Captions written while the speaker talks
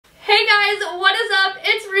guys, what is up?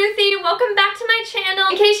 It's Ruthie. Welcome back to my channel.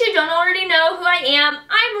 In case you don't already know who I am,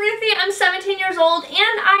 I'm Ruthie. I'm 17 years old and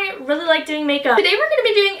I really like doing makeup. Today we're going to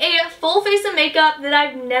be doing a full face of makeup that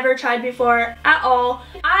I've never tried before at all.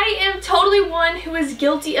 I am totally one who is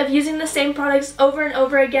guilty of using the same products over and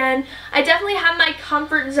over again. I definitely have my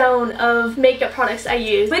comfort zone of makeup products I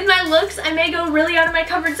use. With my looks, I may go really out of my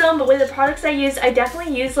comfort zone, but with the products I use, I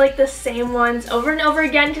definitely use like the same ones over and over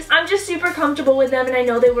again because I'm just super comfortable with them and I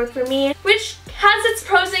know they work for me, which has its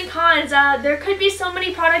pros and cons. There could be so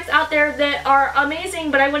many products out there that are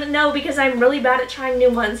amazing, but I wouldn't know because I'm really bad at trying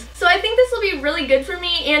new ones. So I think this will be really good for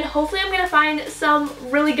me and hopefully I'm going to find some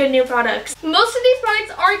really good new products. Most of these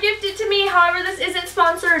products are gifted to me, however this isn't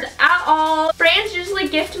sponsored at all. Brands usually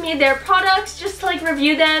gift me their products just to like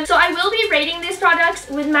review them. So I will be rating these products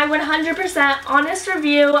with my 100% honest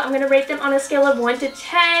review. I'm going to rate them on a scale of 1 to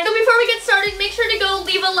 10. So before we get started, make sure to go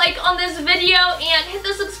leave a like on this video and hit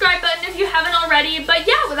the subscribe button if you haven't already. But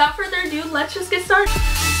yeah, without further ado, let's just get started.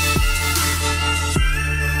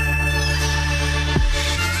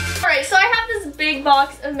 Alright, so I have this big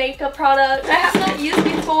box of makeup products I have not used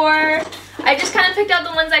before. I just kind of picked out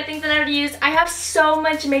the ones I think that I would use. I have so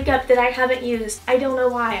much makeup that I haven't used. I don't know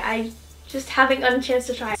why. I just haven't gotten a chance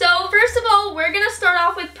to try. So first of all, we're going to start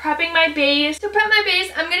off with prepping my base. To prep my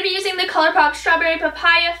base, I'm going to be using the ColourPop Strawberry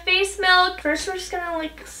Papaya Face Milk. First, we're just going to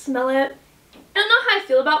like smell it. I don't know how I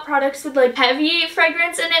feel about products with like heavy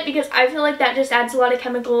fragrance in it because I feel like that just adds a lot of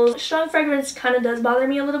chemicals. Strong fragrance kind of does bother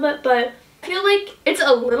me a little bit, but I feel like it's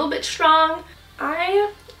a little bit strong. I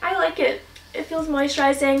like it. It feels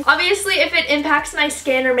moisturizing. Obviously, if it impacts my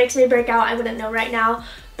skin or makes me break out, I wouldn't know right now.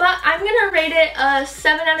 But I'm gonna rate it a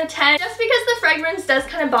 7 out of 10 just because the fragrance does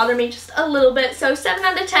kind of bother me just a little bit. So 7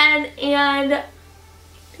 out of 10 and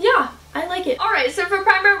yeah, I like it. Alright, so for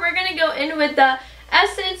primer, we're gonna go in with the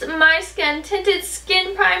Essence My Skin Tinted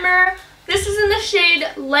Skin Primer. This is in the shade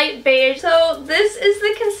Light Beige. So this is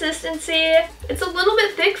the consistency. It's a little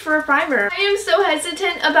bit thick for a primer. I am so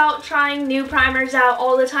hesitant about trying new primers out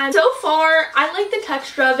all the time. So far, I like the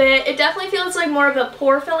texture of it. It definitely feels like more of a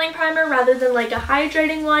pore filling primer rather than like a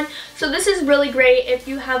hydrating one. So this is really great if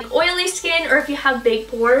you have oily skin or if you have big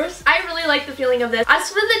pores. I really like the feeling of this. As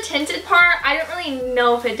for the tinted part, I don't really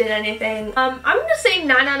know if it did anything. I'm gonna say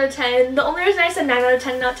 9 out of 10. The only reason I said 9 out of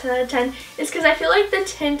 10, not 10 out of 10, is because I feel like the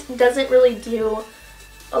tint doesn't really do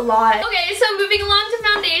a lot. Okay, so moving along to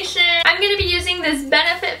foundation. I'm going to be using this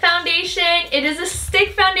Benefit foundation. It is a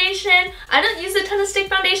stick foundation. I don't use a ton of stick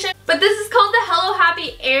foundation, but this is called the Hello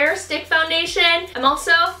Happy Air Stick Foundation. I'm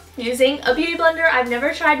also using a beauty blender I've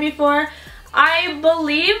never tried before. I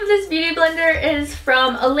believe this beauty blender is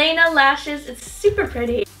from Elena Lashes. It's super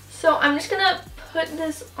pretty. So I'm just going to put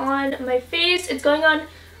this on my face. It's going on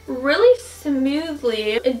really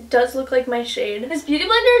smoothly. It does look like my shade. This beauty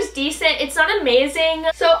blender is decent. It's not amazing.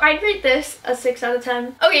 So I'd rate this a 6 out of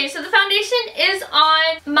 10. Okay, so the foundation is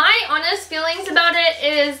on. My honest feelings about it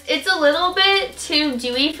is it's a little bit too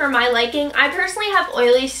dewy for my liking. I personally have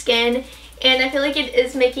oily skin and I feel like it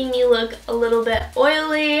is making me look a little bit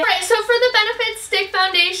oily. Alright, so for the Benefit Stick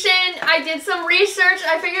Foundation, I did some research.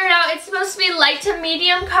 I figured out it's supposed to be light to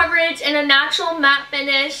medium coverage and a natural matte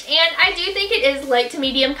finish. And I do think it is light to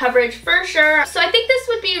medium coverage for sure. So I think this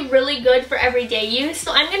would be really good for everyday use.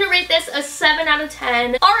 So I'm going to rate this a 7 out of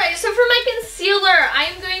 10. Alright, so for my concealer, I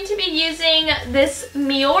am going to be using this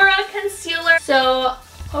Miura concealer. So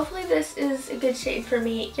hopefully this is a good shade for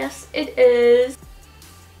me. Yes, it is.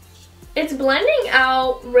 It's blending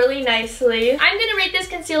out really nicely. I'm going to rate this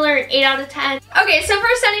concealer an 8 out of 10. Okay, so for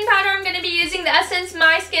setting powder, I'm going to be using the Essence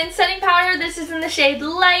My Skin setting powder. This is in the shade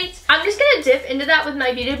Light. I'm just going to dip into that with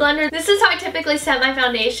my beauty blender. This is how I typically set my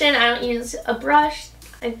foundation. I don't use a brush.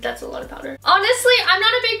 That's a lot of powder. Honestly, I'm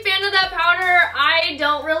not a big fan of that powder. I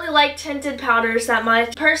don't really like tinted powders that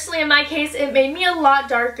much. Personally, in my case, it made me a lot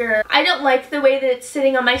darker. I don't like the way that it's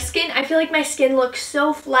sitting on my skin. I feel like my skin looks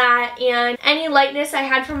so flat and any lightness I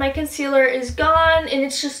had from my concealer is gone and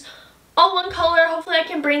it's just all one color. Hopefully I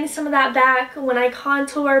can bring some of that back when I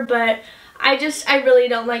contour, but I really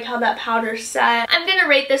don't like how that powder's set. I'm gonna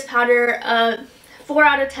rate this powder 4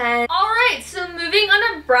 out of 10. Alright, so moving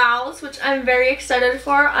on to brows, which I'm very excited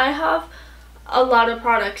for. I have a lot of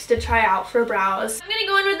products to try out for brows. I'm going to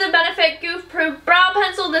go in with the Benefit Goof Proof Brow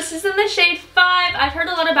Pencil. This is in the shade 5. I've heard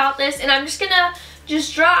a lot about this, and I'm just going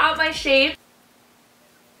to draw out my shape.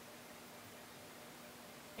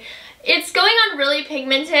 It's going on really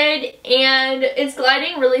pigmented, and it's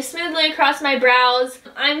gliding really smoothly across my brows.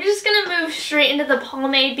 I'm just going to move straight into the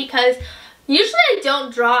pomade because Usually I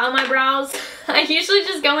don't draw on my brows. I usually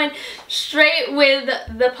just go in straight with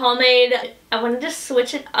the pomade. I wanted to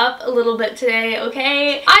switch it up a little bit today,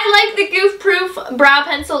 okay? I like the Goof Proof brow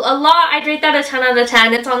pencil a lot. I'd rate that a 10 out of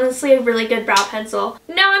 10. It's honestly a really good brow pencil.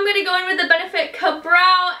 Now I'm gonna go in with the Benefit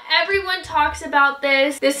Ka-Brow. Everyone talks about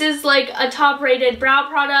this. This is like a top rated brow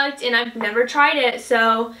product and I've never tried it,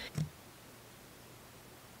 so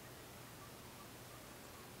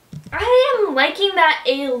I am liking that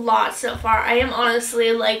a lot so far. I am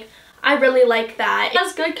honestly like, I really like that. It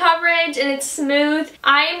has good coverage and it's smooth.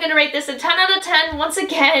 I am gonna rate this a 10 out of 10 once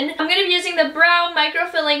again. I'm gonna be using the Brow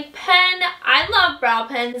Microfilling Pen. I love brow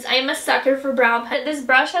pens. I am a sucker for brow pen. This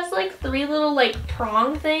brush has like 3 little like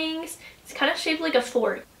prong things. It's kind of shaped like a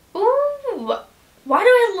fork. Ooh, why do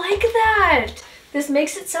I like that? This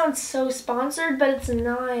makes it sound so sponsored, but it's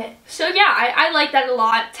not. So yeah, I like that a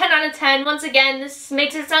lot. 10 out of 10. Once again, this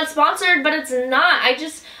makes it sound sponsored, but it's not.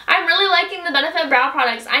 I'm really liking the Benefit brow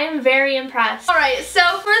products. I am very impressed. Alright, so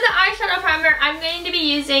for the eyeshadow primer, I'm going to be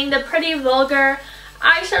using the Pretty Vulgar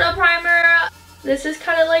eyeshadow primer. This is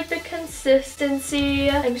kind of like the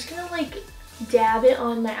consistency. I'm just gonna like dab it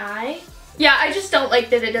on my eye. Yeah, I just don't like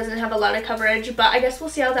that it doesn't have a lot of coverage, but I guess we'll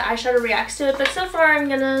see how the eyeshadow reacts to it. But so far, I'm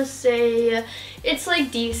gonna say it's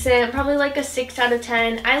like decent, probably like a 6 out of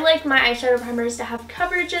 10. I like my eyeshadow primers to have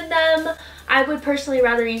coverage in them. I would personally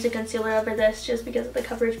rather use a concealer over this just because of the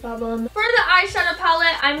coverage problem. For the eyeshadow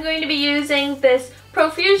palette, I'm going to be using this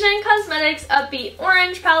Profusion Cosmetics Upbeat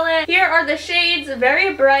Orange palette. Here are the shades,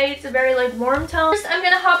 very bright, very like warm tone. First, I'm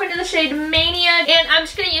gonna hop into the shade Mania, and I'm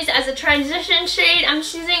just gonna use it as a transition shade. I'm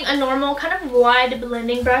just using a normal kind of wide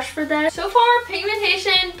blending brush for this. So far,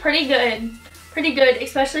 pigmentation, pretty good. Pretty good,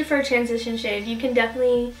 especially for a transition shade. You can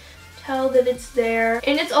definitely tell that it's there,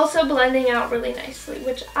 and it's also blending out really nicely,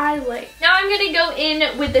 which I like. Now I'm gonna go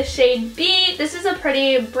in with the shade Beat. This is a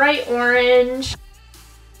pretty bright orange.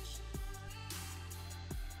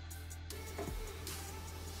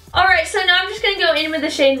 Alright, so now I'm just going to go in with the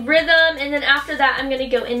shade Rhythm, and then after that I'm going to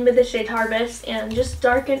go in with the shade Harvest and just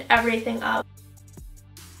darken everything up.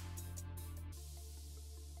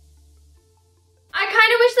 I kind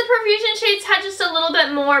of wish the Profusion shades had just a little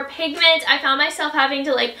bit more pigment. I found myself having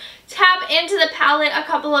to like tap into the palette a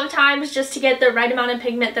couple of times just to get the right amount of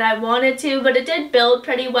pigment that I wanted to, but it did build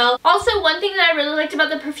pretty well. Also, one thing that I really liked about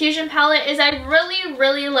the Profusion palette is I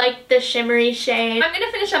really liked the shimmery shade. I'm going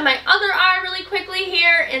to finish up my other eye really quickly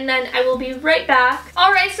here, and then I will be right back.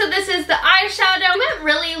 Alright, so this is the eyeshadow. I went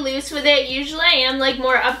really loose with it. Usually I am like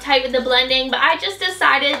more uptight with the blending, but I just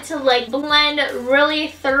decided to like blend really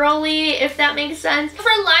thoroughly, if that makes sense. For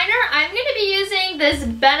liner, I'm going to be using this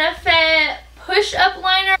Benefit push-up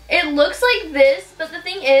liner. It looks like this, but the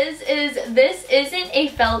thing is this isn't a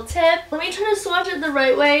felt tip. Let me try to swatch it the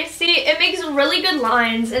right way. See, it makes really good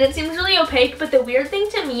lines, and it seems really opaque, but the weird thing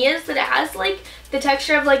to me is that it has like the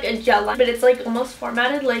texture of like a gel line, but it's like almost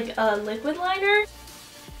formatted like a liquid liner.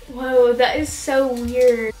 Whoa, that is so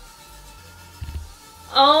weird.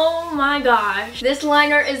 Oh my gosh. This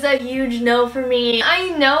liner is a huge no for me. I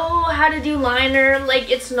know how to do liner.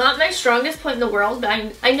 Like, it's not my strongest point in the world,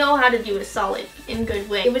 but I know how to do a solid in good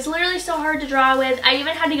way. It was literally so hard to draw with. I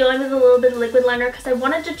even had to go in with a little bit of liquid liner because I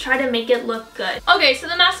wanted to try to make it look good. Okay, so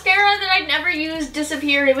the mascara that I'd never used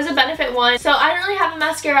disappeared. It was a Benefit one. So I don't really have a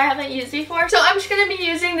mascara I haven't used before. So I'm just going to be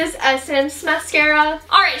using this Essence mascara.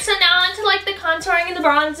 Alright, so now onto like the contouring and the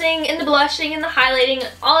bronzing and the blushing and the highlighting,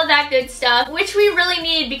 all of that good stuff, which we really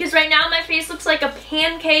need because right now my face looks like a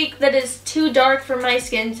pancake that is too dark for my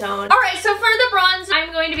skin tone. Alright, so for the bronzer,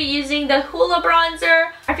 I'm going to be using the Hoola bronzer.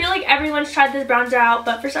 I feel like everyone's tried this bronzer out,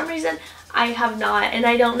 but for some reason I have not, and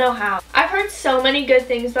I don't know how. I've heard so many good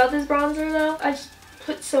things about this bronzer though. I just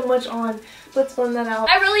put so much on. Let's blend that out.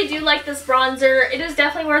 I really do like this bronzer. It is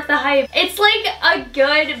definitely worth the hype. It's like a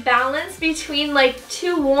good balance between like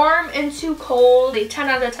too warm and too cold. 10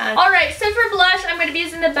 out of 10. Alright, so for blush, I'm going to be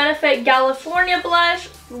using the Benefit California blush.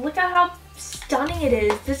 Look at how stunning it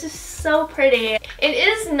is. This is so pretty. It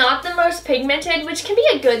is not the most pigmented, which can be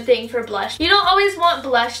a good thing for blush. You don't always want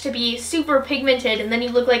blush to be super pigmented and then you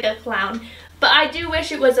look like a clown. But I do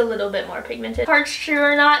wish it was a little bit more pigmented. Part's true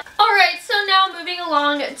or not. Alright, so now moving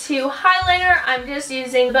along to highlighter. I'm just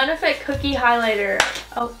using Benefit Cookie Highlighter.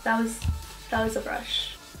 Oh, that was a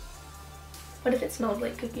brush. What if it smelled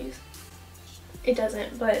like cookies? It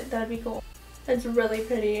doesn't, but that'd be cool. That's really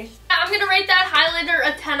pretty. I'm going to rate that highlighter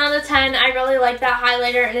a 10 out of 10. I really like that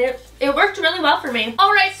highlighter, and it worked really well for me.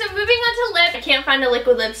 Alright, so moving on to lip. I can't find a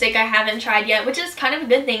liquid lipstick I haven't tried yet, which is kind of a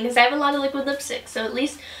good thing because I have a lot of liquid lipsticks. So at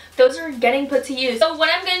least those are getting put to use. So what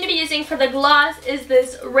I'm going to be using for the gloss is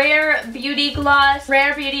this Rare Beauty gloss.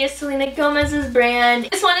 Rare Beauty is Selena Gomez's brand.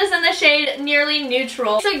 This one is in the shade Nearly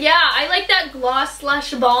Neutral. So yeah, I like that gloss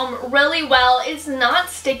slash balm really well. It's not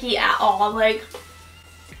sticky at all. Like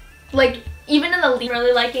even in the leaf,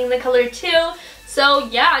 really liking the color too. So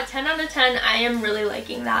yeah, 10 out of 10, I am really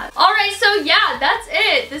liking that. Alright, so yeah, that's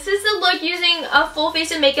it. This is the look using a full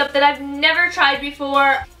face of makeup that I've never tried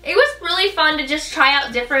before. It was really fun to just try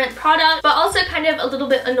out different products, but also kind of a little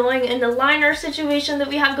bit annoying in the liner situation that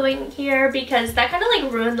we have going here because that kind of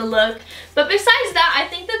like ruined the look. But besides that, I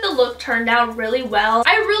think that the look turned out really well.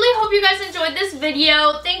 I really hope you guys enjoyed this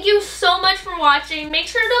video. Thank you so much for watching. Make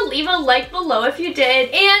sure to leave a like below if you did.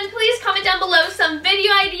 And please comment down below some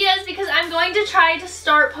video ideas because I'm going to try to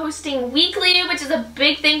start posting weekly, which is a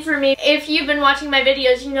big thing for me. If you've been watching my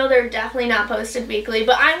videos, you know they're definitely not posted weekly,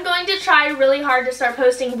 but I'm going to try really hard to start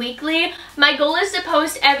posting weekly. My goal is to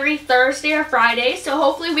post every Thursday or Friday, so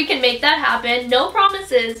hopefully we can make that happen. No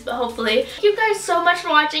promises, but hopefully. Thank you guys so much for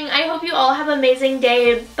watching. I hope you all have an amazing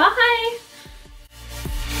day. Bye!